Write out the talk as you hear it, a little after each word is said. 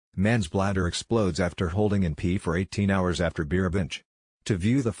Man's bladder explodes after holding in pee for 18 hours after beer binge. To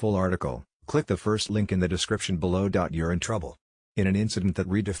view the full article, click the first link in the description below. You're in trouble. In an incident that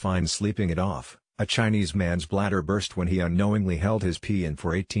redefines sleeping it off, a Chinese man's bladder burst when he unknowingly held his pee in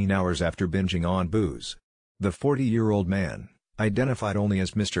for 18 hours after binging on booze. The 40-year-old man, identified only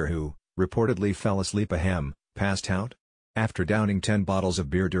as Mr. Who, reportedly fell asleep ahem, passed out? After downing 10 bottles of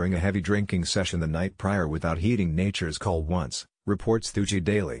beer during a heavy drinking session the night prior without heeding nature's call once, reports Zhuji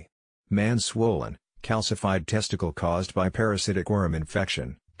Daily. Man's swollen, calcified testicle caused by parasitic worm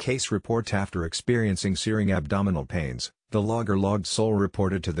infection. Case report after experiencing searing abdominal pains, the logger logged Seoul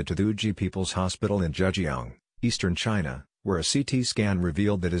reported to the Zhuji Peoples Hospital in Zhejiang, eastern China, where a CT scan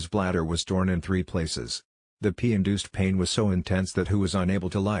revealed that his bladder was torn in 3 places. The pee-induced pain was so intense that Hu was unable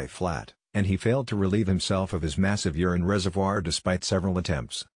to lie flat, and he failed to relieve himself of his massive urine reservoir despite several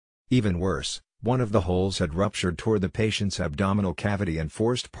attempts. Even worse, one of the holes had ruptured toward the patient's abdominal cavity and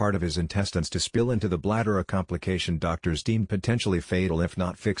forced part of his intestines to spill into the bladder, a complication doctors deemed potentially fatal if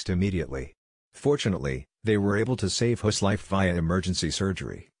not fixed immediately. Fortunately, they were able to save Hu's life via emergency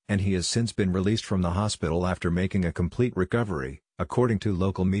surgery, and he has since been released from the hospital after making a complete recovery, according to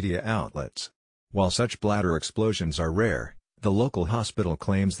local media outlets. While such bladder explosions are rare, the local hospital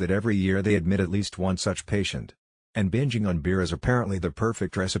claims that every year they admit at least one such patient. And binging on beer is apparently the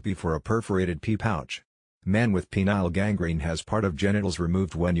perfect recipe for a perforated pee pouch. Man with penile gangrene has part of genitals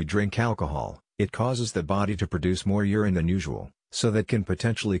removed when you drink alcohol. It causes the body to produce more urine than usual, so that can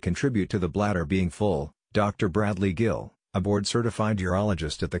potentially contribute to the bladder being full. Dr. Bradley Gill, a board-certified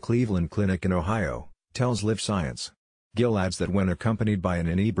urologist at the Cleveland Clinic in Ohio, tells Live Science. Gill adds that when accompanied by an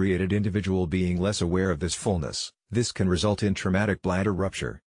inebriated individual being less aware of this fullness, this can result in traumatic bladder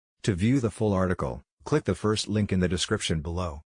rupture. To view the full article, click the first link in the description below.